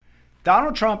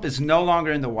Donald Trump is no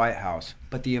longer in the White House,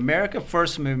 but the America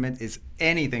First movement is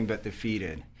anything but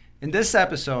defeated. In this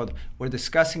episode, we're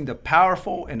discussing the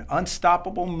powerful and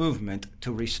unstoppable movement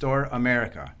to restore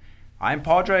America. I'm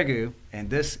Paul Dragu, and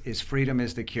this is Freedom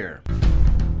is the Cure.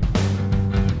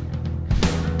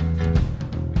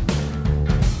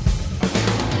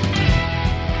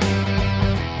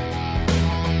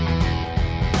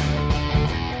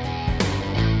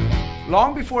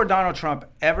 Long before Donald Trump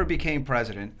ever became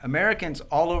president, Americans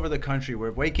all over the country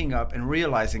were waking up and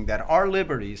realizing that our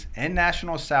liberties and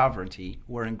national sovereignty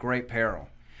were in great peril.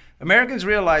 Americans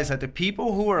realized that the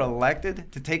people who were elected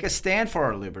to take a stand for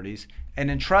our liberties and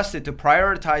entrusted to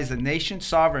prioritize the nation's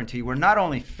sovereignty were not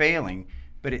only failing,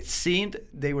 but it seemed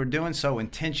they were doing so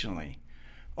intentionally.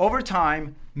 Over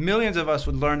time, millions of us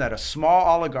would learn that a small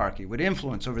oligarchy with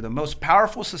influence over the most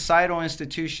powerful societal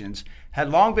institutions had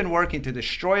long been working to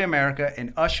destroy America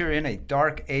and usher in a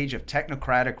dark age of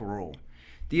technocratic rule.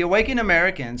 The awakened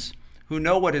Americans who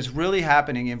know what is really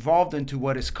happening evolved into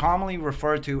what is commonly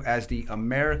referred to as the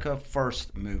America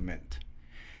First movement.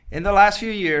 In the last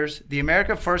few years, the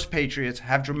America First patriots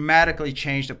have dramatically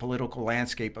changed the political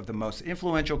landscape of the most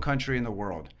influential country in the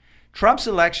world. Trump's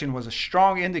election was a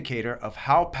strong indicator of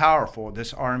how powerful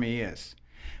this army is.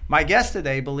 My guest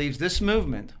today believes this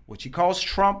movement, which he calls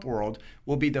Trump World,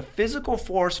 will be the physical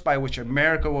force by which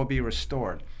America will be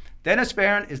restored. Dennis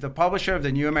Barron is the publisher of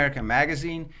the New American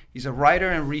Magazine. He's a writer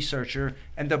and researcher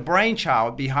and the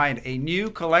brainchild behind a new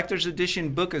collector's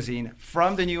edition bookazine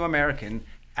from the New American,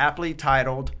 aptly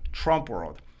titled Trump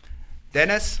World.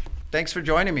 Dennis, thanks for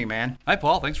joining me, man. Hi,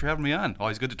 Paul. Thanks for having me on.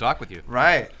 Always good to talk with you.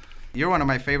 Right. You're one of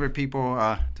my favorite people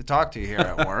to talk to here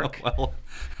at work. Well,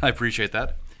 I appreciate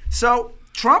that. So,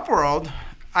 Trump World,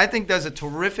 I think, does a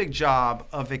terrific job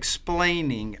of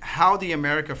explaining how the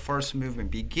America First movement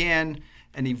began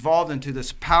and evolved into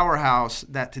this powerhouse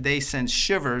that today sends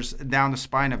shivers down the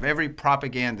spine of every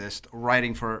propagandist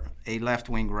writing for a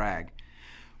left-wing rag.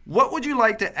 What would you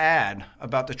like to add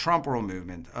about the Trump World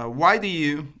movement? Why do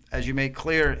you, as you make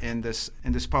clear in this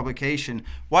publication,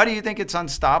 why do you think it's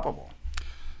unstoppable?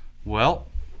 Well,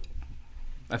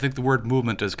 I think the word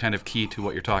movement is kind of key to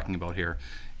what you're talking about here.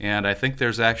 And I think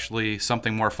there's actually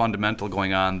something more fundamental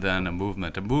going on than a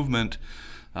movement. A movement,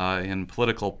 in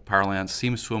political parlance,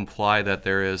 seems to imply that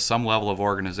there is some level of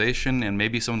organization and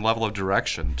maybe some level of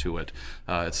direction to it.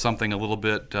 It's something a little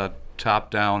bit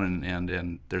top-down,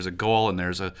 and there's a goal, and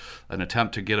there's an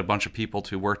attempt to get a bunch of people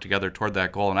to work together toward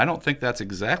that goal. And I don't think that's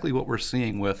exactly what we're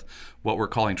seeing with what we're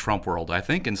calling Trump World. I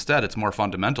think instead it's more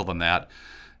fundamental than that.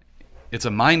 It's a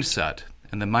mindset,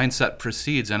 and the mindset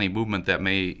precedes any movement that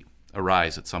may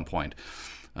arise at some point.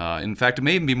 In fact, it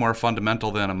may even be more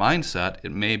fundamental than a mindset.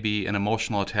 It may be an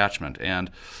emotional attachment. And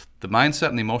the mindset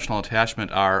and the emotional attachment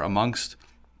are amongst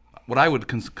what I would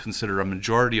consider a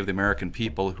majority of the American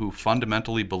people who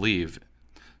fundamentally believe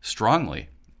strongly,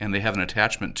 and they have an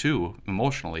attachment to,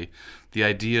 emotionally, the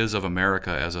ideas of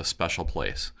America as a special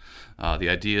place. The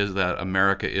ideas that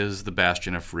America is the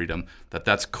bastion of freedom,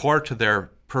 that's core to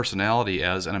their personality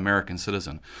as an American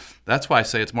citizen. That's why I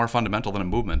say it's more fundamental than a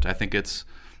movement. I think it's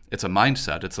a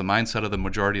mindset. It's the mindset of the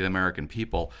majority of the American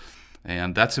people.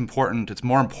 And that's important. It's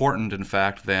more important, in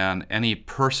fact, than any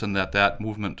person that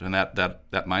movement and that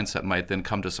mindset might then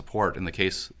come to support, in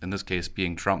this case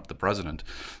being Trump, the president.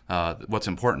 What's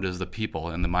important is the people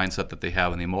and the mindset that they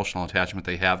have and the emotional attachment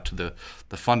they have to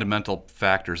the fundamental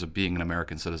factors of being an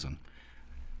American citizen.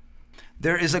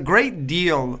 There is a great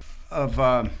deal of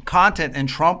content in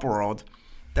Trump World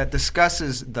that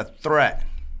discusses the threat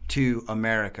to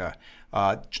America.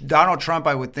 Donald Trump,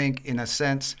 I would think, in a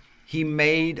sense, he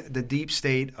made the deep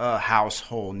state a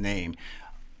household name.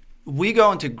 We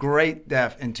go into great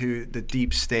depth into the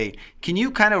deep state. Can you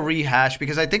kind of rehash,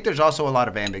 because I think there's also a lot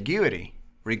of ambiguity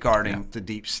regarding the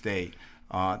deep state.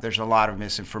 There's a lot of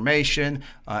misinformation,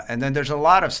 and then there's a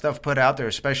lot of stuff put out there,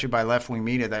 especially by left-wing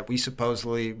media, that we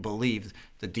supposedly believe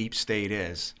the deep state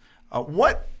is.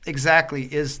 What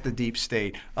exactly is the deep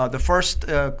state? The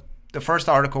first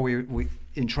article we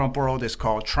in Trump World is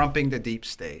called "Trumping the Deep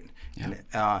State." Yeah.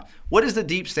 And, what is the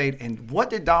deep state, and what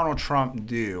did Donald Trump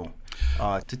do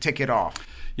to tick it off?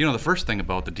 You know, the first thing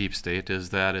about the deep state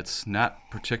is that it's not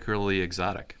particularly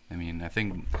exotic. I mean, I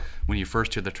think when you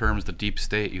first hear the terms the deep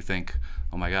state, you think,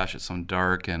 oh my gosh, it's some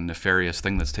dark and nefarious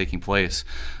thing that's taking place.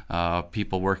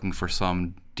 People working for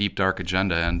some deep, dark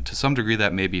agenda. And to some degree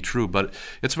that may be true, but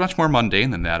it's much more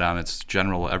mundane than that on its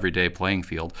general everyday playing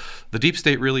field. The deep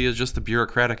state really is just the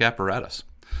bureaucratic apparatus.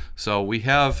 So we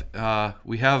have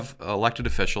elected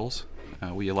officials.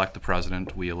 We elect the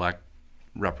president. We elect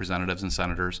representatives and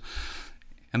senators.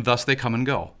 And thus they come and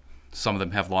go. Some of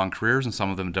them have long careers and some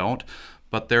of them don't.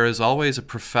 But there is always a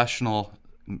professional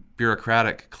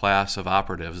bureaucratic class of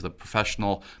operatives, the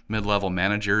professional mid-level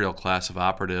managerial class of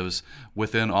operatives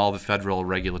within all the federal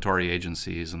regulatory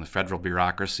agencies and the federal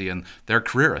bureaucracy, and they're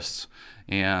careerists.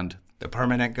 And the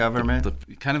permanent government?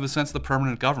 Kind of a sense of the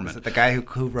permanent government. Is it the guy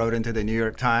who wrote into the New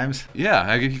York Times?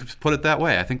 Yeah, you could put it that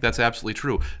way. I think that's absolutely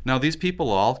true. Now, these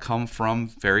people all come from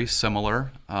very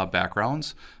similar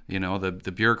backgrounds.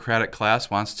 The bureaucratic class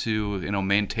wants to,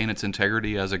 maintain its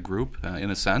integrity as a group,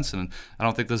 in a sense, and I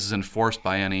don't think this is enforced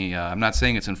by any. I'm not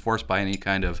saying it's enforced by any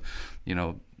kind of,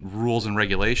 rules and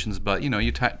regulations, but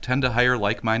you tend to hire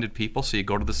like-minded people. So you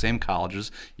go to the same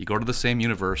colleges, you go to the same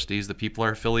universities. The people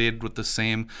are affiliated with the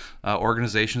same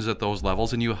organizations at those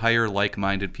levels, and you hire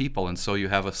like-minded people. And so you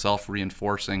have a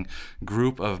self-reinforcing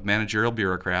group of managerial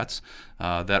bureaucrats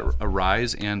that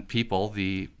arise and people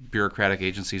the bureaucratic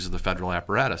agencies of the federal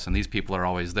apparatus, and these people are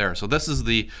always there. So this is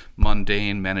the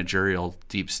mundane managerial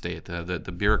deep state,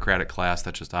 the bureaucratic class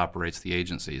that just operates the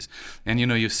agencies. And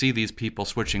you see these people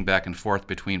switching back and forth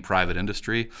between private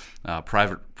industry,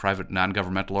 private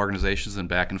non-governmental organizations, and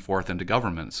back and forth into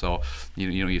government. So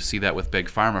you see that with Big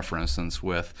Pharma, for instance,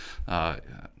 with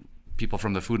people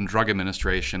from the Food and Drug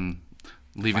Administration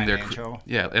leaving financial.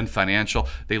 And financial.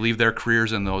 They leave their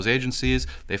careers in those agencies.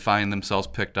 They find themselves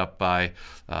picked up by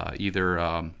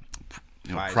either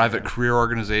private career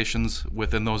organizations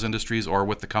within those industries or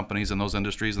with the companies in those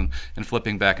industries, and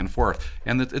flipping back and forth.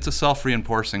 And it's a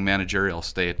self-reinforcing managerial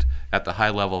state at the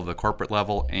high level of the corporate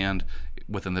level and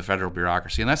within the federal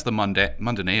bureaucracy. And that's the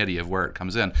mundanity of where it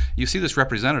comes in. You see this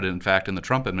represented, in fact, in the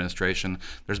Trump administration.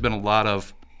 There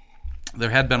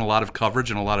had been a lot of coverage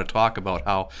and a lot of talk about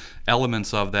how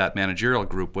elements of that managerial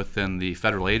group within the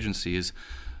federal agencies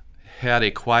had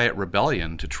a quiet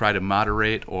rebellion to try to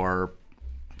moderate or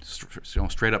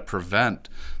straight up prevent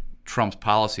Trump's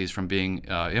policies from being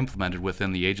implemented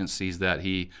within the agencies that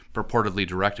he purportedly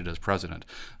directed as president.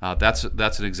 That's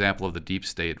an example of the deep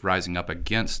state rising up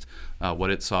against what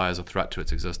it saw as a threat to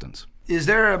its existence. Is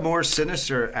there a more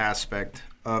sinister aspect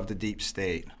of the deep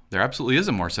state? There absolutely is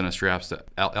a more sinister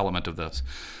element of this.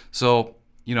 So,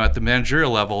 at the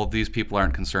managerial level, these people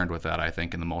aren't concerned with that, I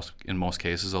think, in most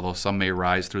cases, although some may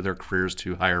rise through their careers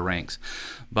to higher ranks.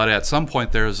 But at some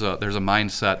point, there's a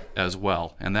mindset as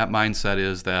well, and that mindset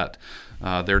is that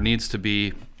there needs to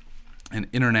be an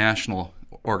international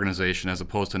organization as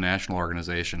opposed to national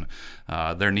organization.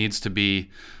 There needs to be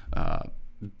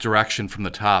direction from the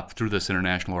top through this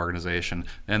international organization,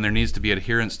 and there needs to be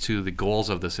adherence to the goals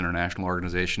of this international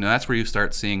organization. And that's where you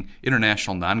start seeing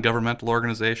international non-governmental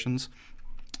organizations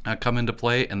come into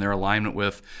play, and their alignment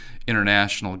with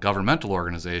international governmental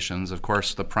organizations. Of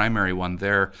course, the primary one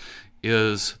there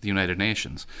is the United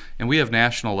Nations. And we have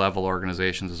national level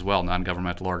organizations as well,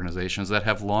 non-governmental organizations that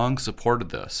have long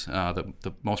supported this.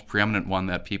 The most preeminent one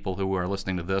that people who are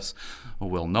listening to this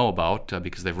will know about,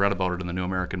 because they've read about it in the New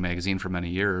American Magazine for many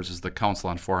years, is the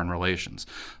Council on Foreign Relations,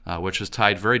 which is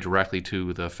tied very directly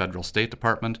to the federal State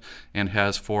Department and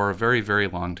has for a very, very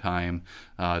long time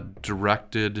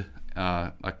directed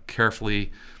a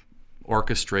carefully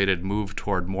orchestrated move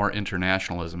toward more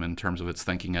internationalism in terms of its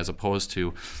thinking, as opposed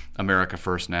to America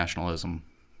First nationalism.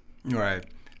 Right.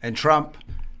 And Trump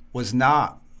was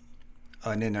not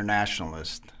an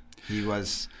internationalist. He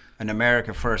was an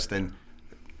America First. And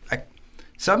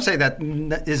some say that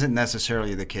isn't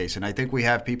necessarily the case. And I think we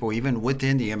have people even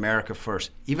within the America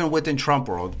First, even within Trump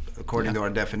world, according to our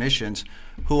definitions,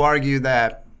 who argue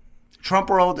that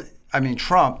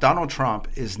Donald Trump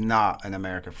is not an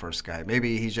America First guy.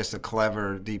 Maybe he's just a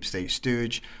clever deep state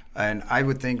stooge. And I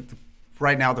would think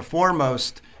right now the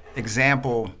foremost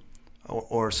example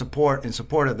or support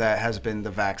of that has been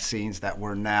the vaccines that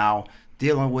we're now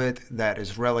dealing with, that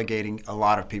is relegating a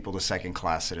lot of people to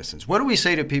second-class citizens. What do we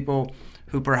say to people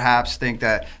who perhaps think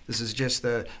that this is just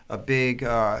a big,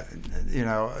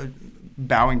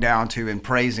 bowing down to and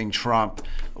praising Trump?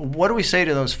 What do we say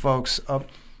to those folks?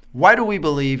 Why do we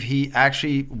believe he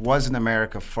actually was an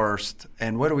America First?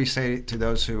 And what do we say to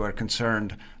those who are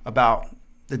concerned about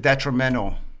the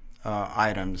detrimental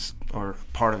items or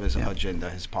part of his agenda,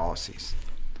 his policies?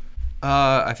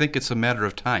 I think it's a matter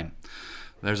of time.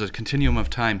 There's a continuum of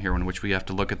time here in which we have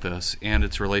to look at this and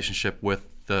its relationship with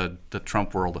the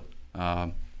Trump world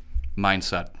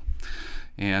mindset.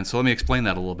 And so let me explain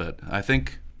that a little bit. I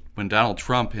think when Donald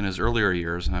Trump in his earlier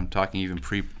years, and I'm talking even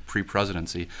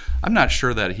pre-presidency, I'm not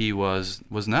sure that he was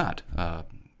not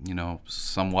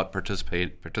somewhat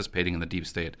participating in the deep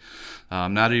state.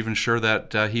 I'm not even sure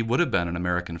that he would have been an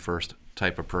American First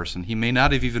type of person. He may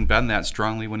not have even been that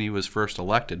strongly when he was first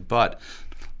elected, but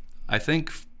I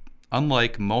think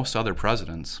unlike most other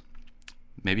presidents,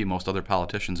 maybe most other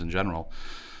politicians in general,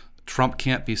 Trump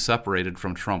can't be separated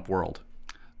from Trump world.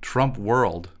 Trump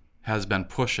world has been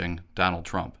pushing Donald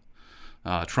Trump.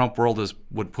 Trump world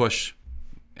would push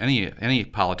any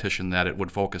politician that it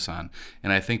would focus on.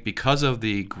 And I think because of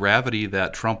the gravity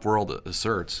that Trump world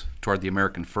asserts toward the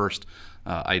American first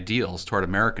ideals, toward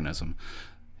Americanism,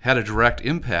 had a direct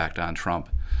impact on Trump.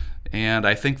 And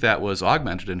I think that was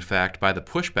augmented, in fact, by the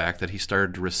pushback that he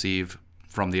started to receive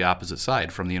from the opposite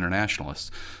side, from the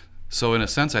internationalists. So in a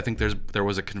sense, I think there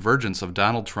was a convergence of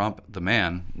Donald Trump, the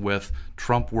man, with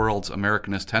Trump world's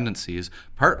Americanist tendencies,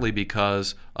 partly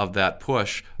because of that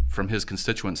push from his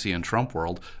constituency in Trump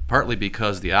world, partly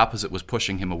because the opposite was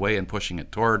pushing him away and pushing him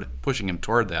toward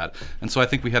that. And so I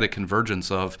think we had a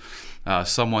convergence of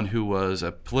someone who was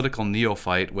a political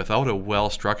neophyte without a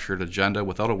well-structured agenda,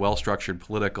 without a well-structured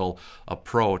political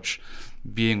approach,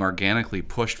 being organically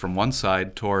pushed from one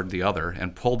side toward the other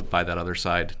and pulled by that other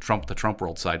side, the Trump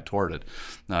world side, toward it,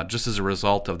 just as a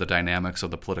result of the dynamics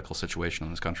of the political situation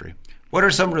in this country. What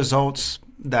are some results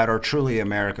that are truly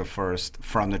America first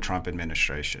from the Trump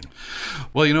administration?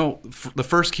 Well, the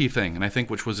first key thing, and I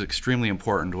think which was extremely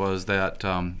important, was that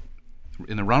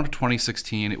in the round of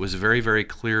 2016, it was very, very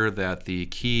clear that the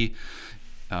key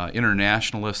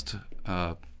internationalist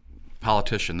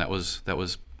politician that was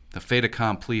the fait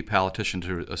accompli politician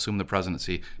to assume the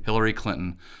presidency, Hillary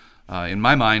Clinton, in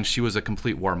my mind, she was a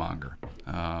complete warmonger.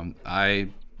 I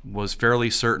was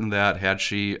fairly certain that had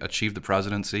she achieved the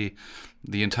presidency,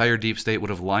 the entire deep state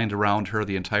would have aligned around her,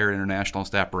 the entire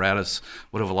internationalist apparatus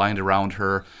would have aligned around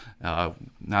her,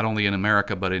 not only in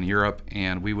America but in Europe,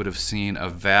 and we would have seen a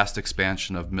vast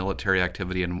expansion of military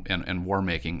activity and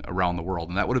war-making around the world.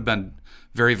 And that would have been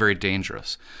very, very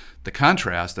dangerous. The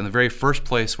contrast, and the very first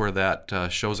place where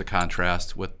that shows a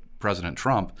contrast with President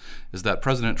Trump, is that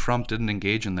President Trump didn't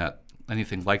engage in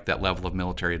anything like that level of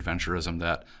military adventurism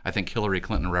that I think Hillary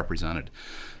Clinton represented.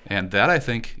 And that, I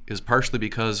think, is partially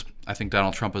because I think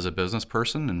Donald Trump is a business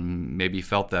person and maybe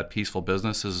felt that peaceful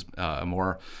business is a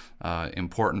more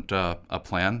important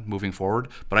plan moving forward.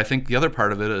 But I think the other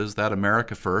part of it is that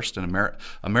America first and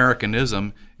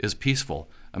Americanism is peaceful.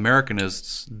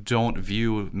 Americanists don't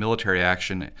view military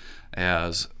action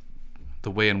as the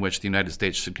way in which the United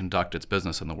States should conduct its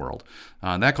business in the world.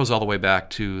 And that goes all the way back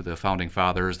to the Founding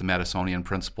Fathers, the Madisonian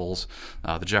principles,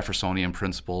 the Jeffersonian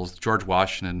principles, George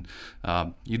Washington.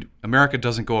 America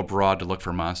doesn't go abroad to look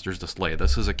for monsters to slay.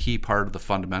 This is a key part of the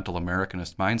fundamental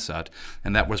Americanist mindset,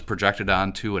 and that was projected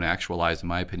onto and actualized, in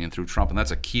my opinion, through Trump. And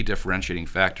that's a key differentiating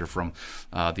factor from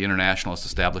the internationalist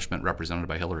establishment represented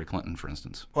by Hillary Clinton, for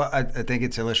instance. Well, I think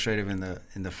it's illustrative in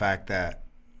the fact that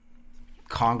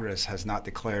Congress has not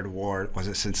declared war, was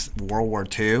it since World War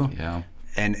II? Yeah.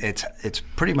 And it's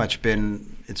pretty much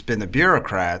been the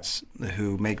bureaucrats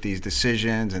who make these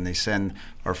decisions, and they send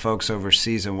our folks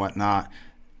overseas and whatnot.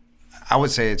 I would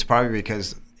say it's probably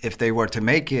because if they were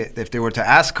to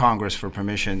ask Congress for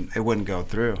permission, it wouldn't go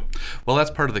through. Well,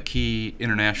 that's part of the key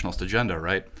internationalist agenda,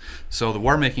 right? So the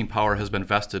war-making power has been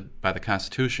vested by the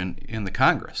Constitution in the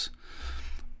Congress.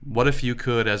 What if you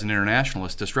could, as an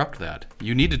internationalist, disrupt that?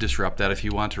 You need to disrupt that if you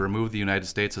want to remove the United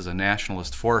States as a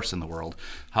nationalist force in the world.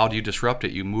 How do you disrupt it?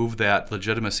 You move that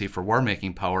legitimacy for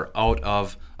war-making power out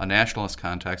of a nationalist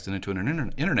context and into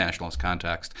an internationalist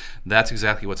context. That's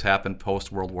exactly what's happened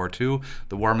post-World War II.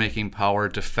 The war-making power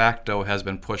de facto has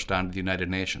been pushed onto the United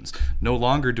Nations. No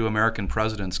longer do American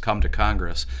presidents come to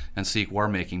Congress and seek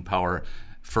war-making power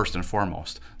first and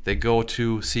foremost. They go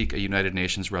to seek a United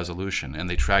Nations resolution, and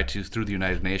they try to, through the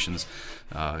United Nations,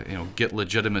 get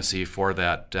legitimacy for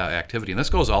that activity. And this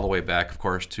goes all the way back, of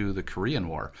course, to the Korean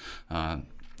War, and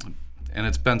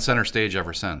it's been center stage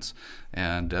ever since.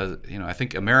 And I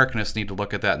think Americanists need to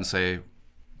look at that and say,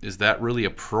 is that really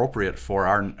appropriate for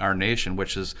our nation,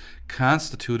 which is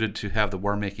constituted to have the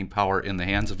war-making power in the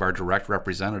hands of our direct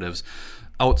representatives,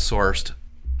 outsourced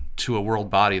to a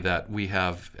world body that we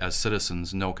have, as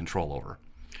citizens, no control over?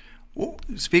 Well,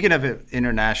 speaking of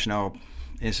international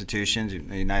institutions,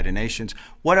 the United Nations,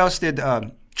 what else did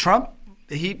Trump?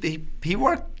 He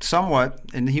worked somewhat,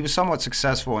 and he was somewhat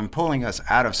successful in pulling us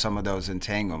out of some of those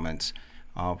entanglements.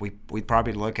 We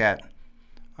probably look at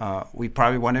we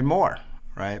probably wanted more,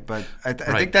 right? But I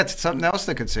think that's something else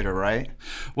to consider, right?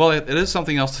 Well, it is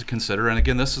something else to consider. And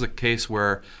again, this is a case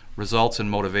where results and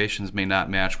motivations may not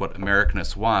match what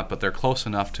Americanists want, but they're close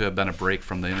enough to have been a break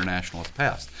from the internationalist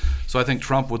past. So I think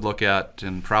Trump would look at,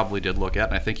 and probably did look at,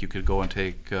 and I think you could go and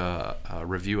take a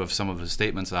review of some of his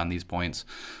statements on these points.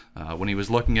 When he was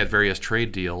looking at various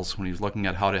trade deals, when he was looking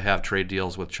at how to have trade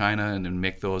deals with China and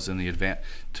make those to the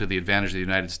advantage of the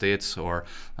United States, or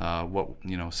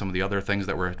some of the other things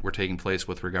that were taking place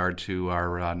with regard to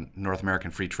our North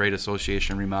American Free Trade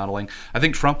Association remodeling, I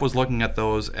think Trump was looking at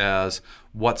those as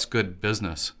what's good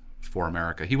business for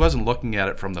America. He wasn't looking at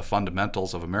it from the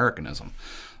fundamentals of Americanism.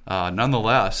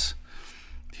 Nonetheless,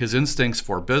 his instincts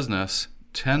for business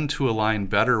tend to align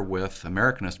better with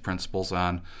Americanist principles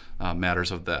on matters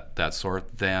of that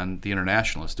sort than the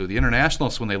internationalists do. The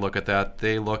internationalists, when they look at that,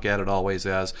 they look at it always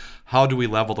as, how do we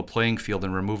level the playing field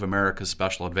and remove America's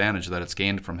special advantage that it's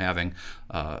gained from having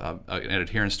an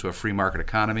adherence to a free market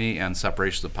economy and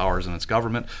separation of powers in its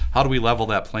government? How do we level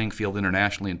that playing field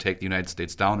internationally and take the United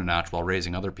States down a notch while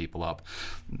raising other people up?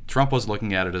 Trump was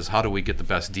looking at it as, how do we get the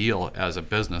best deal as a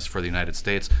business for the United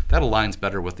States? That aligns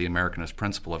better with the Americanist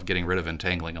principle of getting rid of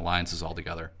entangling alliances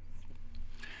altogether.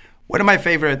 One of my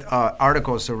favorite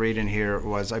articles to read in here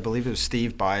was, I believe it was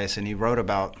Steve Bias, and he wrote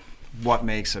about what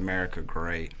makes America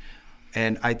great.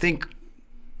 And I think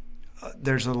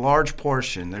there's a large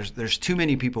portion, there's too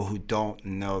many people who don't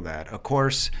know that. Of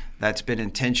course, that's been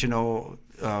intentional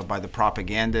by the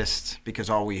propagandists, because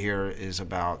all we hear is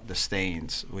about the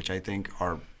stains, which I think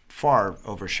are far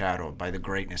overshadowed by the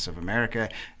greatness of America.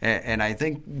 And I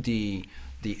think the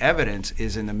evidence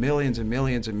is in the millions and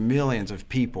millions and millions of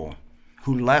people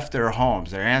who left their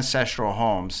homes, their ancestral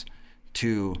homes,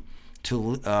 to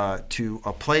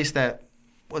a place that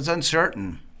was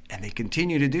uncertain, and they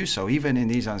continue to do so even in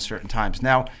these uncertain times.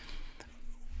 Now,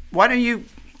 why don't you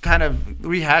kind of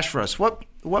rehash for us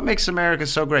what makes America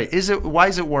so great? Why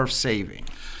is it worth saving?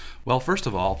 Well, first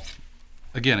of all,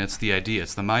 again, it's the idea,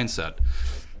 it's the mindset.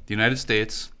 The United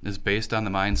States is based on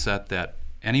the mindset that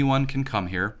anyone can come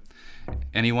here.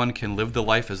 Anyone can live the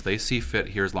life as they see fit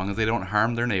here, as long as they don't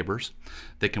harm their neighbors.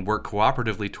 They can work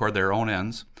cooperatively toward their own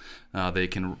ends. They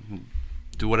can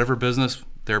do whatever business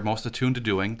they're most attuned to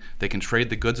doing. They can trade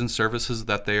the goods and services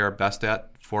that they are best at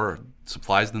for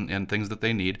supplies and things that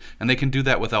they need, and they can do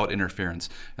that without interference.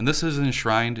 And this is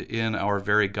enshrined in our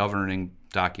very governing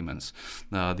documents.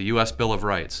 The U.S. Bill of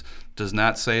Rights does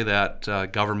not say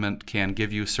that government can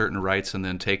give you certain rights and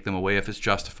then take them away if it's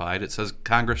justified. It says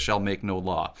Congress shall make no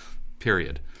law.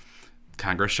 Period.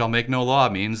 Congress shall make no law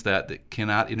means that it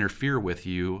cannot interfere with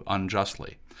you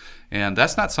unjustly. And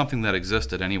that's not something that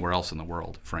existed anywhere else in the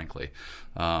world, frankly.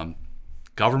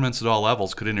 Governments at all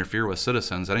levels could interfere with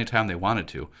citizens anytime they wanted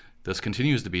to. This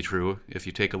continues to be true if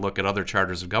you take a look at other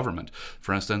charters of government.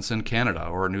 For instance, in Canada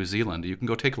or New Zealand, you can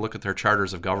go take a look at their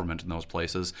charters of government in those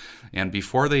places, and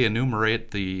before they enumerate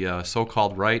the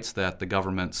so-called rights that the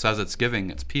government says it's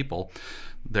giving its people,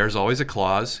 there's always a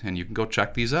clause, and you can go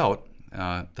check these out,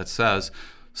 that says,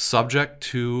 subject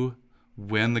to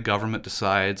when the government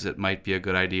decides it might be a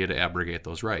good idea to abrogate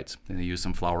those rights. And they use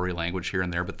some flowery language here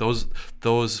and there, but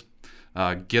those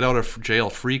get out of jail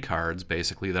free cards,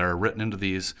 basically, that are written into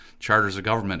these charters of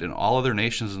government in all other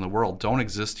nations in the world don't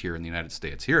exist here in the United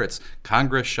States. Here it's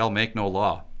Congress shall make no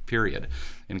law, period.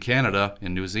 In Canada,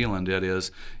 in New Zealand, it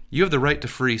is, you have the right to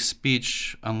free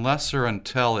speech unless or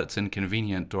until it's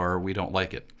inconvenient or we don't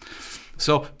like it.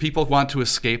 So people want to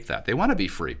escape that. They want to be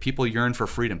free. People yearn for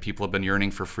freedom. People have been yearning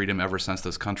for freedom ever since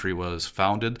this country was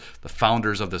founded. The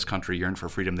founders of this country yearned for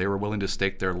freedom. They were willing to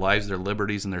stake their lives, their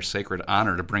liberties, and their sacred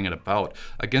honor to bring it about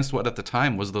against what at the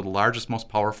time was the largest, most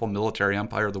powerful military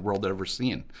empire the world had ever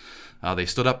seen. They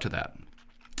stood up to that.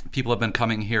 People have been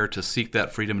coming here to seek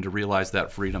that freedom, to realize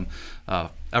that freedom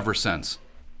ever since.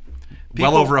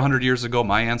 Well over 100 years ago,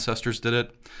 my ancestors did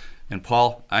it. And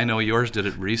Paul, I know yours did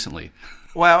it recently.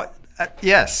 Well,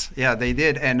 yes, yeah, they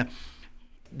did. And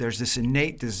there's this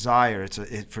innate desire.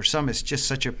 For some, it's just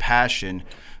such a passion,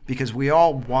 because we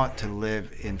all want to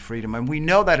live in freedom. And we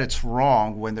know that it's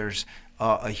wrong when there's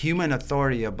a human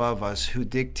authority above us who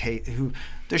dictate,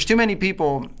 there's too many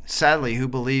people, sadly, who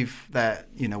believe that,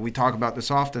 we talk about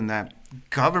this often, that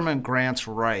government grants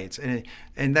rights,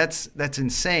 and that's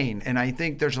insane. And I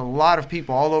think there's a lot of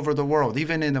people all over the world,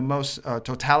 even in the most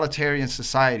totalitarian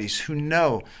societies, who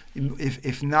know,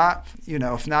 if not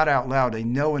out loud, they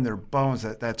know in their bones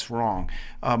that that's wrong.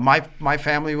 My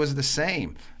family was the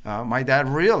same. My dad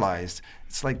realized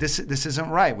it's like this isn't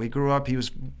right. We grew up. He was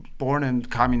born in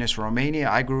communist Romania.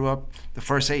 I grew up the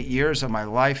first 8 years of my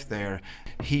life there.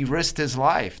 He risked his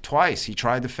life twice. He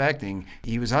tried defecting.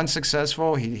 He was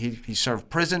unsuccessful. He served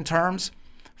prison terms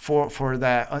for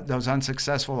that those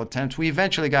unsuccessful attempts. We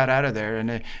eventually got out of there,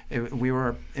 and we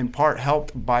were in part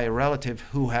helped by a relative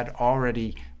who had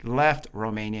already left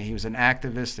Romania. He was an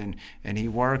activist, and he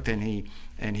worked, and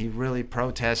he really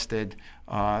protested,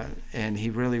 and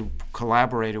he really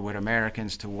collaborated with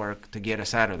Americans to work to get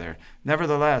us out of there.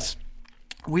 Nevertheless,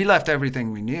 we left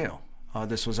everything we knew.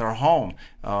 This was our home.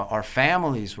 Our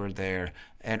families were there,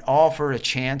 and all for a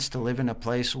chance to live in a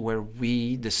place where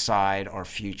we decide our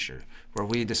future, where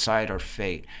we decide our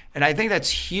fate. And I think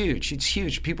that's huge. It's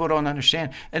huge. People don't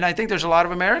understand. And I think there's a lot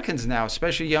of Americans now,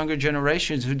 especially younger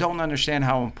generations, who don't understand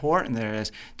how important there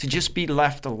is to just be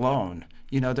left alone.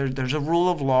 You know, there's a rule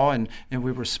of law, and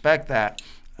we respect that.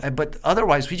 But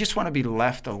otherwise, we just want to be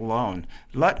left alone.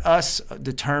 Let us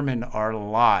determine our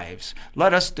lives.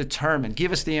 Let us determine,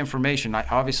 give us the information.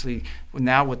 Obviously,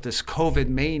 now with this COVID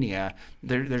mania,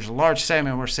 there's a large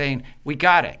segment we're saying, we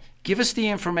got it. Give us the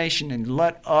information and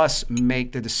let us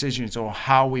make the decisions on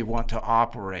how we want to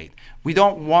operate. We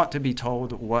don't want to be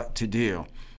told what to do.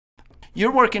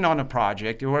 You're working on a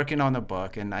project, you're working on a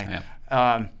book, and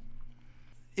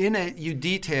in it you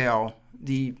detail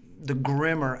the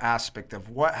grimmer aspect of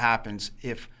what happens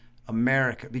if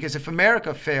America, because if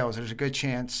America fails, there's a good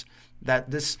chance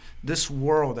that this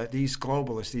world, that these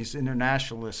globalists, these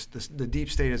internationalists, the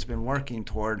deep state has been working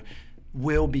toward,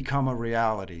 will become a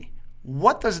reality.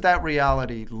 What does that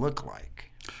reality look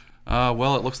like?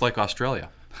 Well, it looks like Australia.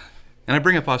 And I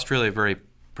bring up Australia very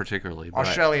particularly.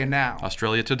 Australia now.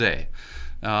 Australia today.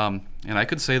 And I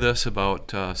could say this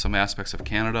about some aspects of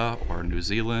Canada or New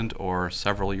Zealand or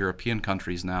several European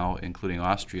countries now, including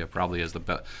Austria, probably as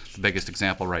the biggest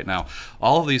example right now.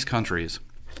 All of these countries,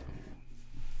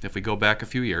 if we go back a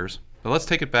few years, but let's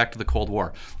take it back to the Cold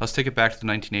War. Let's take it back to the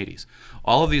 1980s.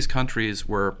 All of these countries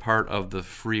were part of the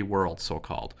free world,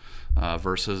 so-called,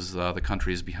 versus the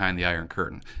countries behind the Iron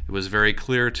Curtain. It was very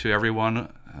clear to everyone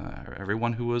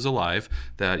who was alive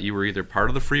that you were either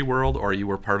part of the free world or you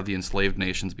were part of the enslaved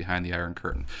nations behind the Iron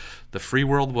Curtain. The free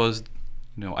world was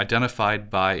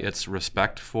identified by its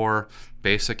respect for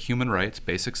basic human rights,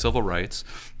 basic civil rights,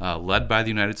 led by the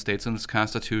United States and its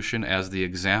Constitution as the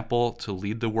example to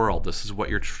lead the world. This is what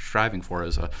you're striving for,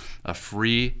 is a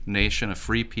free nation, a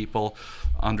free people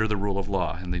under the rule of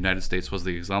law. And the United States was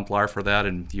the exemplar for that,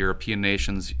 and European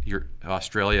nations,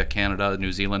 Australia, Canada,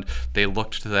 New Zealand, they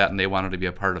looked to that and they wanted to be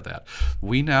a part of that.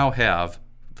 We now have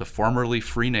the formerly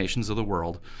free nations of the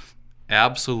world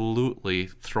absolutely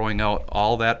throwing out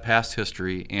all that past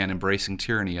history and embracing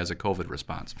tyranny as a COVID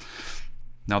response.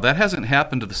 Now, that hasn't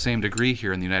happened to the same degree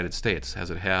here in the United States as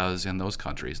it has in those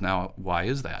countries. Now, why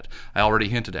is that? I already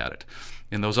hinted at it.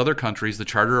 In those other countries, the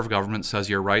Charter of Government says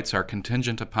your rights are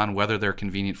contingent upon whether they're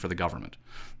convenient for the government.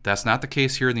 That's not the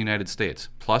case here in the United States.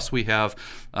 Plus, we have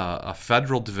a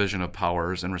federal division of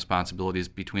powers and responsibilities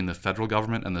between the federal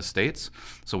government and the states.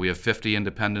 So we have 50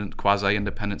 independent,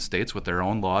 quasi-independent states with their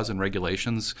own laws and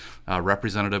regulations,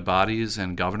 representative bodies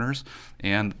and governors.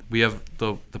 And we have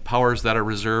the powers that are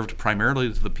reserved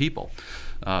primarily to the people.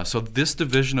 So this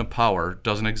division of power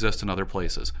doesn't exist in other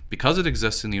places. Because it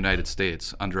exists in the United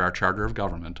States under our Charter of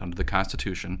Government, under the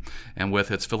Constitution, and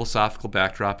with its philosophical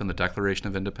backdrop in the Declaration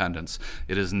of Independence,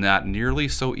 it is not nearly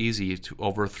so easy to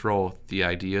overthrow the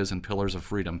ideas and pillars of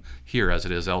freedom here as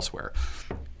it is elsewhere.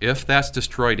 If that's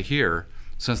destroyed here,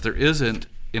 since there isn't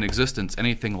in existence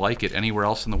anything like it anywhere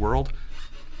else in the world,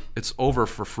 it's over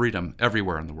for freedom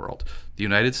everywhere in the world. The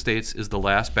United States is the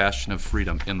last bastion of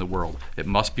freedom in the world. It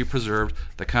must be preserved.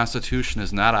 The Constitution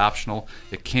is not optional.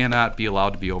 It cannot be allowed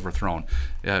to be overthrown.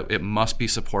 It must be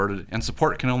supported, and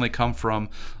support can only come from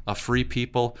a free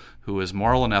people who is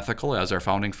moral and ethical, as our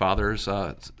founding fathers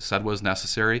said was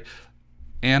necessary,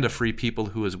 and a free people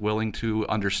who is willing to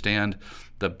understand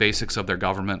the basics of their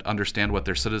government, understand what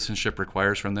their citizenship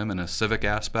requires from them in a civic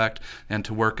aspect, and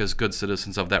to work as good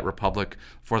citizens of that republic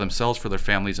for themselves, for their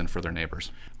families, and for their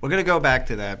neighbors. We're going to go back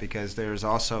to that because there's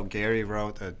also, Gary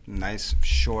wrote a nice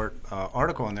short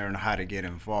article in there on how to get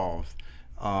involved.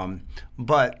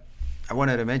 But I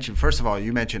wanted to mention, first of all,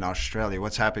 you mentioned Australia.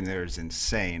 What's happening there is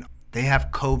insane. They have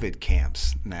COVID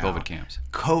camps now.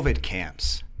 COVID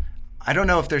camps. I don't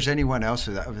know if there's anyone else.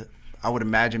 I would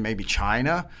imagine maybe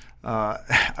China,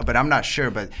 but I'm not sure.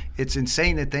 But it's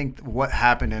insane to think what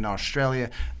happened in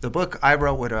Australia. The book I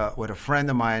wrote with a friend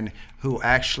of mine who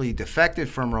actually defected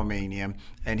from Romania,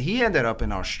 and he ended up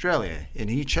in Australia, and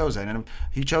he chose that. And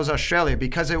he chose Australia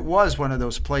because it was one of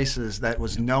those places that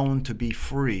was known to be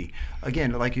free.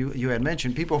 Again, like you had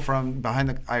mentioned, people from behind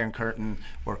the Iron Curtain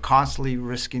were constantly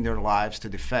risking their lives to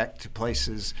defect to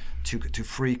places to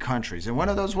free countries, and one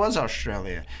of those was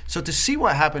Australia. So to see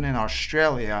what happened in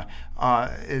Australia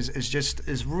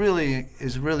is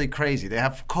really crazy. They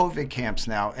have COVID camps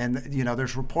now, and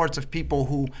there's reports of people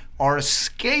who are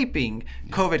escaping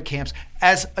COVID camps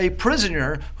as a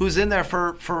prisoner who's in there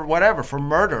for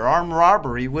murder, armed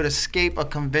robbery, would escape a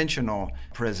conventional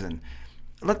prison.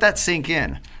 Let that sink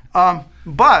in.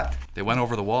 But they went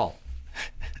over the wall.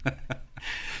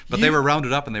 But they were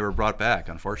rounded up and they were brought back.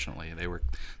 Unfortunately, they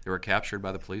were captured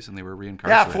by the police and they were reincarcerated.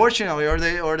 Yeah, fortunately, or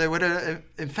they would have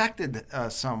infected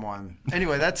someone.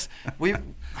 Anyway,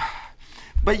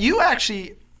 But you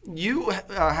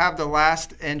have the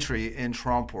last entry in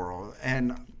Trump World,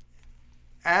 and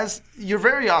as you're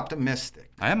very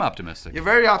optimistic. I am optimistic. You're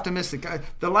very optimistic.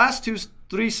 The last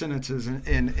three sentences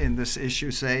in this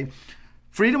issue say,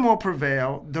 "Freedom will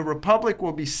prevail. The republic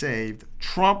will be saved.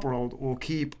 Trump World will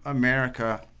keep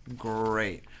America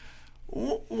great."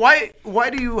 Why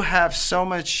do you have so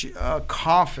much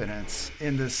confidence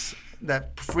in this,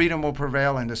 that freedom will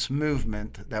prevail in this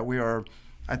movement that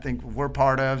I think we're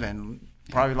part of, and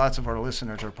probably lots of our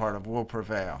listeners are part of, will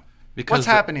prevail? Because what's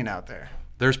happening out there?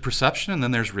 There's perception and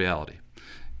then there's reality.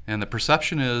 And the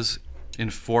perception is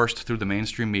enforced through the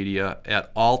mainstream media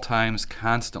at all times,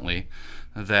 constantly,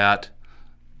 that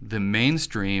the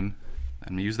mainstream,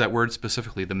 and we use that word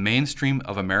specifically, the mainstream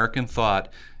of American thought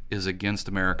is against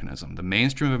Americanism. The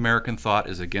mainstream of American thought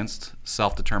is against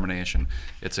self-determination.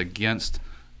 It's against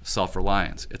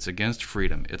self-reliance. It's against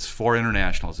freedom. It's for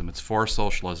internationalism. It's for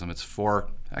socialism. It's for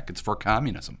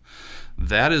communism.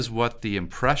 That is what the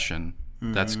impression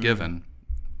that's given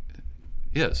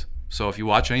is. So if you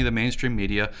watch any of the mainstream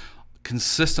media,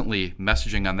 consistently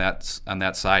messaging on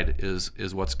that side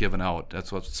is what's given out.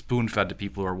 That's what's spoon-fed to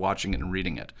people who are watching it and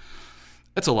reading it.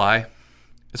 It's a lie.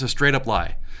 It's a straight-up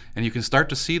lie. And you can start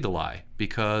to see the lie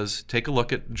because take a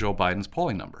look at Joe Biden's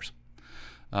polling numbers.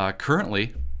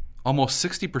 Currently, almost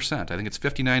 60%, I think it's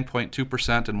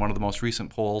 59.2% in one of the most recent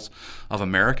polls, of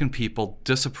American people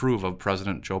disapprove of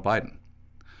President Joe Biden.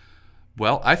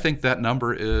 Well, I think that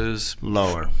number is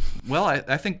lower. Well,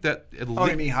 I think that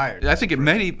you mean higher? I think it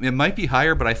might be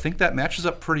higher, but I think that matches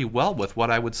up pretty well with what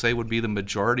I would say would be the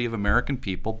majority of American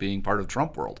people being part of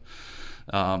Trump World.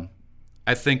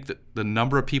 I think that the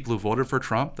number of people who voted for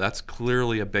Trump, that's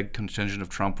clearly a big contingent of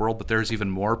Trump World, but there's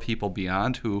even more people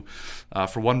beyond who,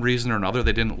 for one reason or another,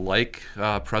 they didn't like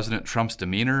President Trump's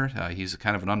demeanor. He's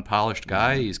kind of an unpolished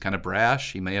guy. He's kind of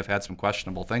brash. He may have had some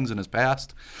questionable things in his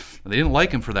past. They didn't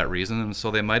like him for that reason, and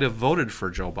so they might have voted for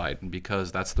Joe Biden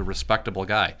because that's the respectable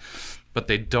guy. But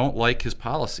they don't like his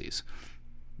policies.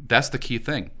 That's the key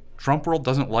thing. Trump World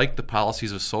doesn't like the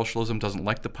policies of socialism, doesn't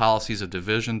like the policies of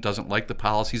division, doesn't like the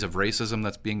policies of racism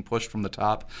that's being pushed from the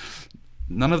top.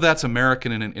 None of that's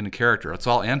American in character. It's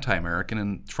all anti-American,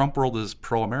 and Trump World is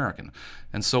pro-American.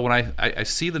 And so when I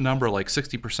see the number like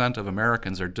 60% of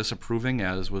Americans are disapproving,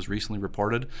 as was recently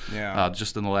reported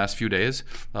just in the last few days,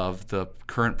 of the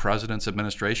current president's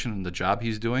administration and the job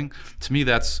he's doing, to me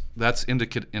that's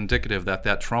indicative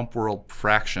that Trump World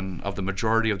fraction of the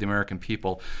majority of the American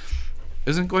people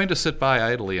isn't going to sit by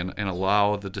idly and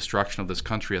allow the destruction of this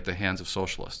country at the hands of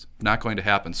socialists. Not going to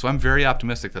happen. So I'm very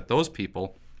optimistic that those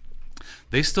people,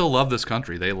 they still love this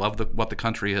country. They love what the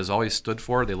country has always stood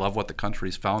for. They love what the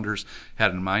country's founders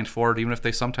had in mind for it, even if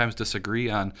they sometimes disagree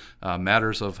on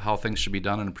matters of how things should be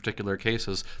done in particular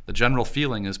cases. The general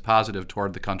feeling is positive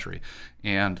toward the country.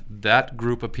 And that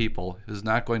group of people is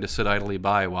not going to sit idly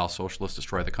by while socialists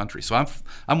destroy the country. So I'm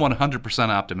 100%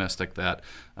 optimistic that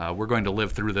we're going to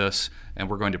live through this and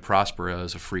we're going to prosper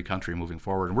as a free country moving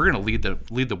forward. And we're going to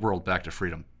lead the world back to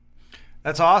freedom.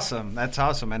 That's awesome.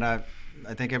 And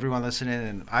I think everyone listening,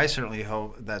 and I certainly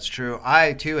hope that's true.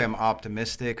 I, too, am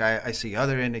optimistic. I see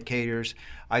other indicators.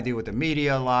 I deal with the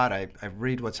media a lot. I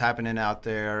read what's happening out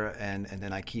there, and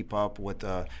then I keep up with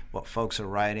what folks are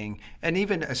writing, and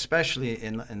even especially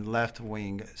in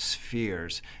left-wing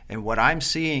spheres. And what I'm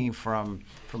seeing from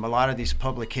a lot of these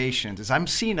publications is I'm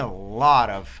seeing a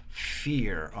lot of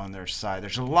fear on their side.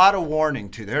 There's a lot of warning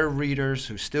to their readers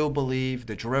who still believe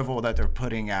the drivel that they're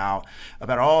putting out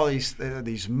about all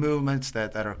these movements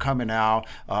that are coming out.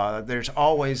 There's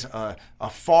always a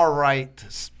far right,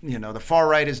 the far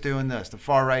right is doing this, the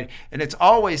far right, and it's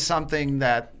always something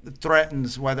that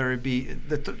threatens, whether it be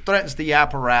threatens the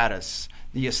apparatus,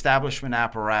 the establishment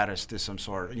apparatus to some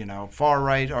sort, far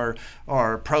right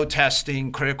or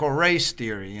protesting critical race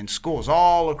theory in schools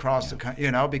all across the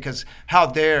country, because how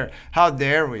dare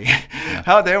we,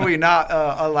 how dare we not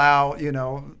allow,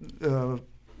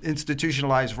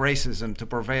 institutionalized racism to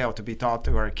prevail, to be taught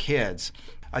to our kids.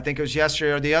 I think it was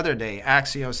yesterday or the other day,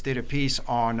 Axios did a piece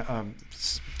on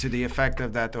to the effect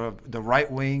of that the right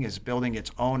wing is building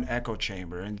its own echo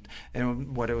chamber,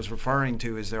 and what it was referring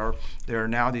to is there are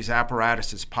now these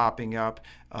apparatuses popping up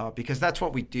because that's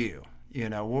what we do. You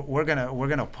know, we're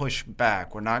gonna push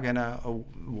back. We're not gonna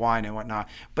whine and whatnot.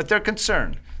 But they're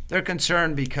concerned. They're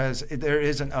concerned because there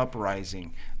is an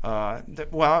uprising.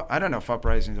 Well, I don't know if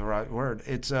uprising is the right word.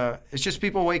 It's just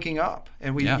people waking up.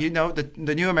 And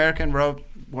the New American wrote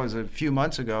was a few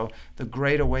months ago, the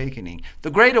Great Awakening.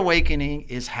 The Great Awakening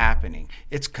is happening.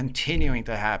 It's continuing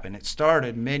to happen. It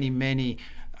started many.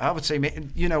 I would say,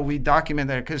 we document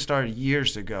that it could have started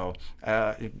years ago,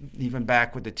 even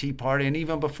back with the Tea Party and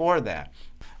even before that.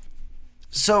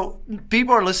 So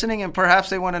people are listening and perhaps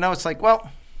they want to know, it's like,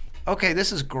 well, okay,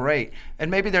 this is great.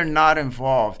 And maybe they're not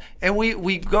involved. And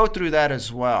we go through that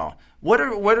as well. What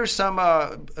are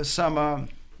some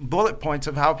bullet points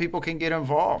of how people can get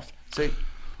involved?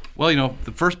 Well,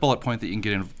 the first bullet point that you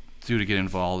can do to get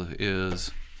involved is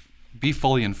be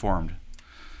fully informed.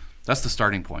 That's the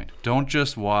starting point. Don't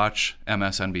just watch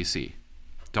MSNBC.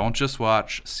 Don't just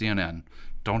watch CNN.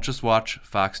 Don't just watch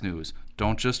Fox News.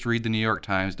 Don't just read the New York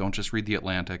Times. Don't just read the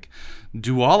Atlantic.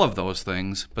 Do all of those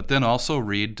things, but then also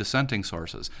read dissenting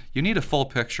sources. You need a full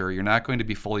picture. You're not going to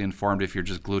be fully informed if you're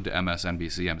just glued to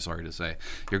MSNBC, I'm sorry to say.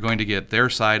 You're going to get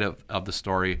their side of the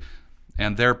story,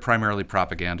 and they're primarily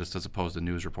propagandists as opposed to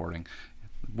news reporting.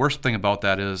 Worst thing about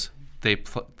that is they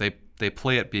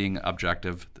play at being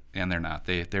objective, and they're not.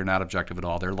 They're not objective at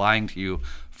all. They're lying to you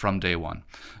from day one.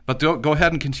 But go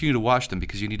ahead and continue to watch them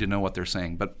because you need to know what they're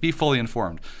saying. But be fully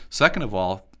informed. Second of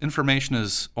all, information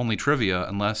is only trivia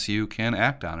unless you can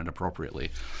act on it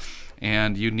appropriately.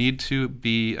 And you need to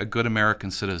be a good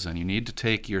American citizen. You need to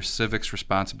take your civics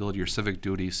responsibility, your civic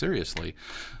duty seriously.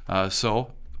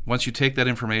 So once you take that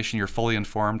information, you're fully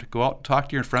informed, go out and talk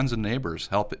to your friends and neighbors.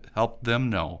 Help them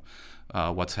know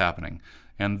what's happening.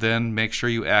 And then make sure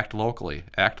you act locally.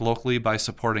 Act locally by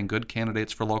supporting good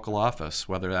candidates for local office,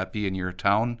 whether that be in your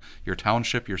town, your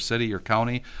township, your city, your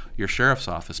county, your sheriff's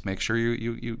office. Make sure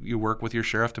you work with your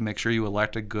sheriff to make sure you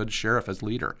elect a good sheriff as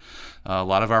leader. A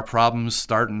lot of our problems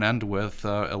start and end with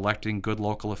electing good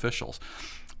local officials.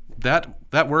 That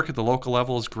work at the local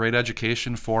level is great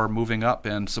education for moving up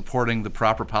and supporting the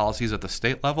proper policies at the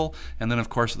state level, and then, of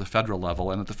course, at the federal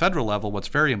level. And at the federal level, what's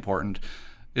very important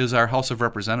is our House of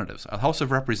Representatives. Our House of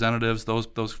Representatives,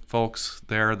 those folks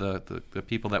there, the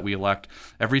people that we elect,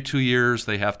 every 2 years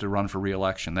they have to run for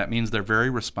re-election. That means they're very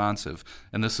responsive,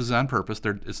 and this is on purpose.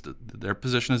 Their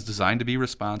position is designed to be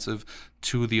responsive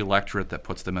to the electorate that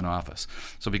puts them in office.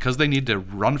 So because they need to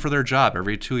run for their job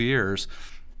every 2 years,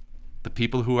 the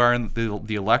people who are in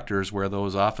the electors where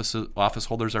those office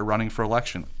holders are running for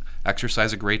election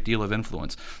exercise a great deal of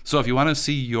influence. So if you want to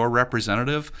see your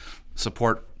representative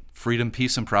support freedom,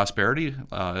 peace, and prosperity,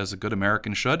 as a good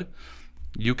American should,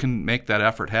 you can make that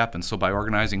effort happen. So by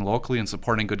organizing locally and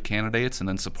supporting good candidates and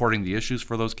then supporting the issues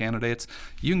for those candidates,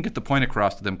 you can get the point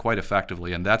across to them quite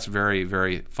effectively. And that's very,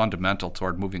 very fundamental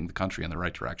toward moving the country in the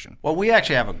right direction. Well, we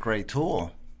actually have a great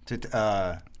tool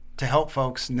to help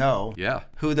folks know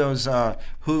who those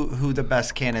who the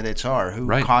best candidates are, who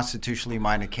constitutionally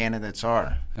minded candidates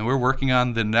are. And we're working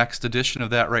on the next edition of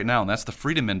that right now, and that's the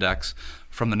Freedom Index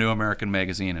from the New American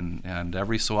Magazine. And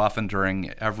every so often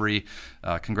during every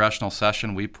congressional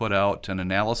session, we put out an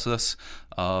analysis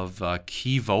of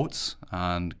key votes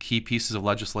on key pieces of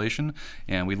legislation,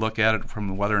 and we look at it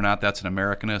from whether or not that's an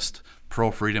Americanist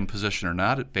pro-freedom position or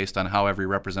not, based on how every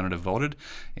representative voted.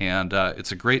 And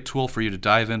it's a great tool for you to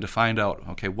dive in to find out,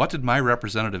 okay, what did my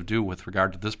representative do with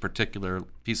regard to this particular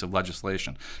piece of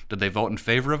legislation? Did they vote in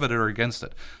favor of it or against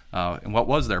it? And what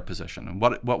was their position? And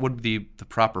what would the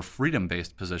proper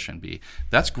freedom-based position be?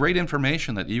 That's great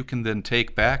information that you can then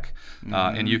take back,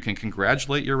 and you can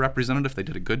congratulate your representative if they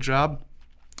did a good job.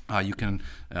 You can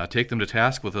take them to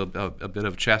task with a bit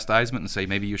of chastisement and say,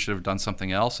 maybe you should have done something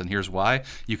else, and here's why.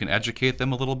 You can educate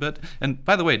them a little bit. And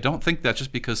by the way, don't think that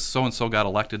just because so-and-so got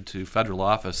elected to federal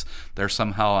office, they're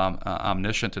somehow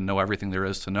omniscient and know everything there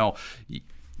is to know.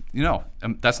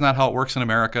 That's not how it works in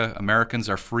America. Americans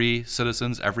are free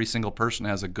citizens. Every single person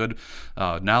has a good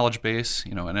knowledge base,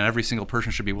 and every single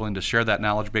person should be willing to share that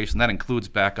knowledge base, and that includes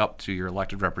back up to your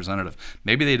elected representative.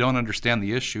 Maybe they don't understand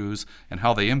the issues and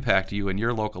how they impact you in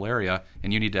your local area,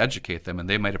 and you need to educate them, and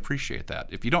they might appreciate that.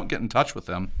 If you don't get in touch with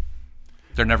them,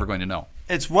 they're never going to know.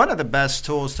 It's one of the best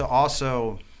tools to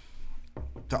also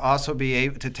to also be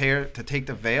able to take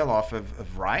the veil off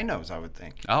of rhinos, I would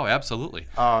think. Oh, absolutely.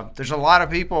 There's a lot of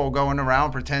people going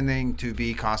around pretending to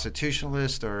be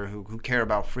constitutionalists or who care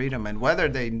about freedom, and whether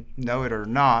they know it or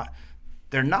not,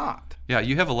 they're not. Yeah,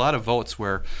 you have a lot of votes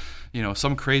where,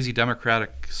 some crazy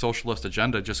democratic socialist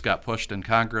agenda just got pushed in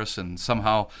Congress, and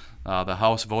somehow the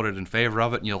House voted in favor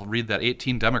of it, and you'll read that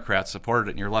 18 Democrats supported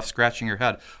it, and you're left scratching your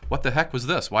head. What the heck was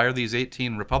this? Why are these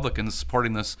 18 Republicans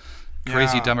supporting this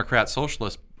crazy Democrat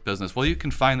socialist business? Well, you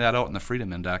can find that out in the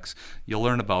Freedom Index. You'll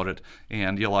learn about it,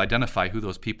 and you'll identify who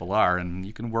those people are, and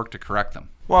you can work to correct them.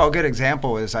 Well, a good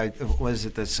example is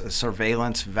this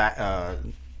surveillance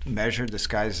measure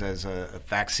disguised as a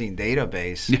vaccine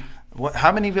database. Yeah.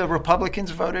 How many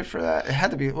Republicans voted for that? It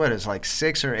had to be, it's like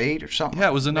 6 or 8 or something? Yeah,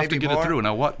 it was enough to maybe get more. it through.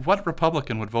 Now, what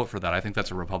Republican would vote for that? I think that's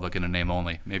a Republican in name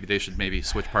only. Maybe they should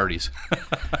switch parties.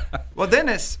 Well,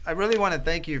 Dennis, I really want to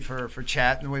thank you for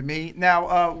chatting with me.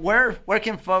 Now, where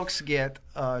can folks get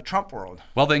Trump World?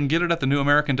 Well, they can get it at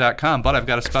thenewamerican.com, but I've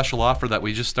got a special offer that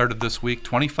we just started this week,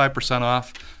 25%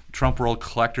 off Trump World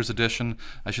Collector's Edition.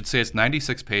 I should say it's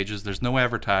 96 pages. There's no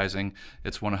advertising.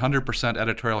 It's 100%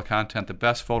 editorial content, the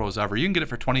best photos ever. You can get it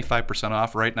for 25%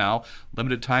 off right now.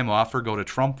 Limited time offer. Go to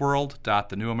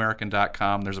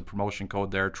trumpworld.thenewamerican.com. There's a promotion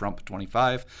code there,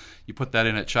 Trump25. You put that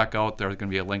in at checkout. There's going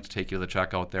to be a link to take you to the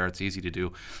checkout there. It's easy to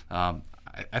do.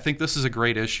 I think this is a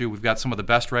great issue. We've got some of the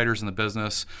best writers in the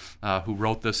business who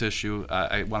wrote this issue.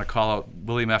 I want to call out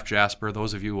William F. Jasper.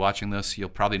 Those of you watching this, you'll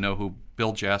probably know who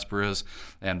Bill Jasper is,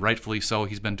 and rightfully so.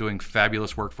 He's been doing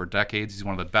fabulous work for decades. He's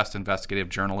one of the best investigative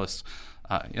journalists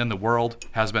in the world,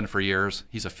 has been for years.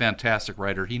 He's a fantastic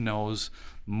writer. He knows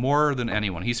more than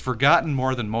anyone. He's forgotten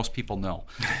more than most people know,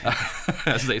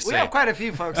 as they say. We have quite a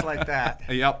few folks like that.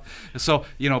 Yep. So,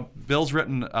 Bill's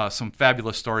written some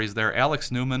fabulous stories there.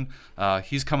 Alex Newman,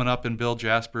 he's coming up in Bill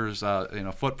Jasper's,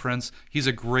 footprints. He's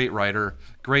a great writer,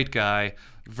 great guy,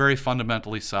 very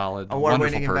fundamentally solid,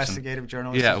 award-winning wonderful person. Investigative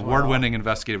journalist. Yeah, as well. award-winning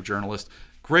investigative journalist.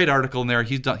 Great article in there.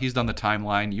 He's done the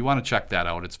timeline. You want to check that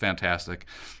out. It's fantastic.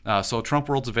 So Trump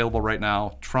World's available right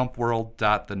now.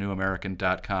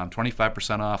 trumpworld.thenewamerican.com.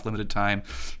 25% off, limited time.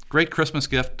 Great Christmas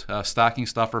gift, stocking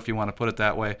stuffer if you want to put it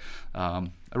that way. I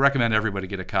recommend everybody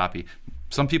get a copy.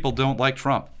 Some people don't like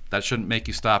Trump. That shouldn't make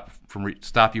you stop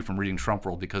you from reading Trump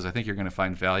World, because I think you're going to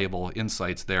find valuable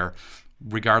insights there,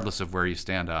 regardless of where you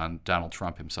stand on Donald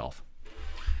Trump himself.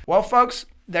 Well, folks,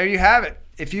 there you have it.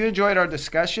 If you enjoyed our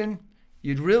discussion,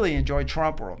 you'd really enjoy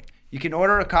Trump World. You can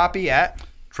order a copy at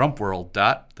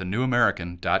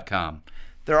trumpworld.thenewamerican.com.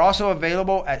 They're also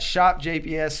available at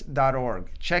shopjbs.org.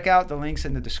 Check out the links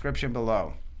in the description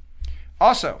below.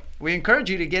 Also, we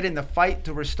encourage you to get in the fight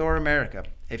to restore America.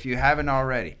 If you haven't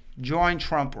already, join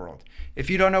Trump World. If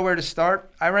you don't know where to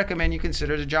start, I recommend you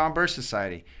consider the John Birch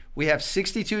Society. We have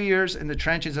 62 years in the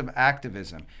trenches of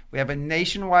activism. We have a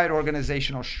nationwide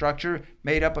organizational structure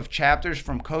made up of chapters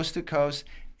from coast to coast,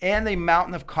 and a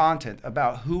mountain of content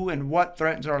about who and what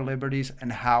threatens our liberties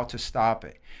and how to stop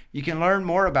it. You can learn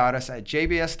more about us at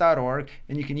jbs.org,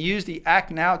 and you can use the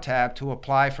Act Now tab to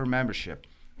apply for membership.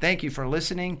 Thank you for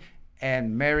listening,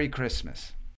 and Merry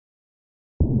Christmas.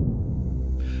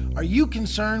 Are you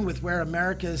concerned with where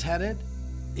America is headed?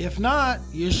 If not,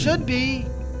 you should be.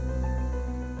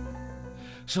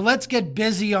 So let's get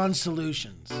busy on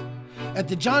solutions. At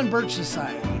the John Birch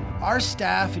Society, our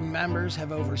staff and members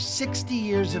have over 60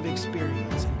 years of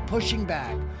experience in pushing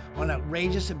back on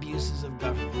outrageous abuses of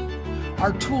government.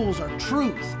 Our tools are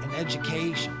truth and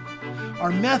education.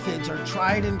 Our methods are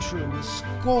tried and true with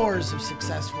scores of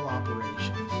successful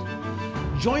operations.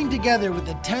 Join together with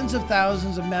the tens of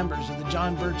thousands of members of the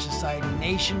John Birch Society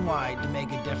nationwide to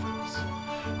make a difference.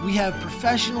 We have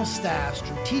professional staff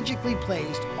strategically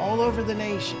placed all over the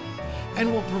nation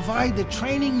and will provide the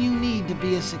training you need to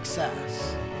be a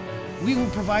success. We will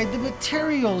provide the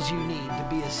materials you need to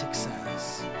be a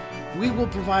success. We will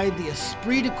provide the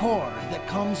esprit de corps that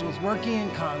comes with working in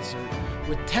concert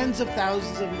with tens of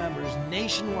thousands of members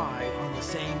nationwide on the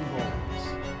same goals.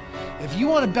 If you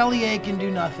want a bellyache and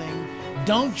do nothing,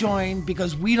 don't join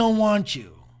because we don't want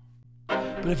you.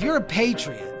 But if you're a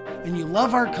patriot and you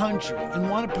love our country and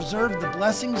want to preserve the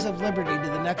blessings of liberty to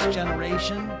the next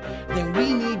generation, then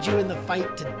we need you in the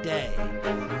fight today.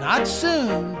 Not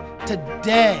soon,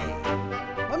 today.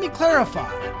 Let me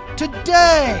clarify,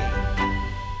 today.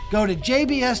 Go to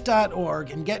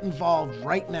jbs.org and get involved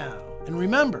right now. And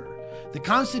remember, the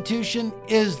Constitution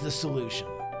is the solution.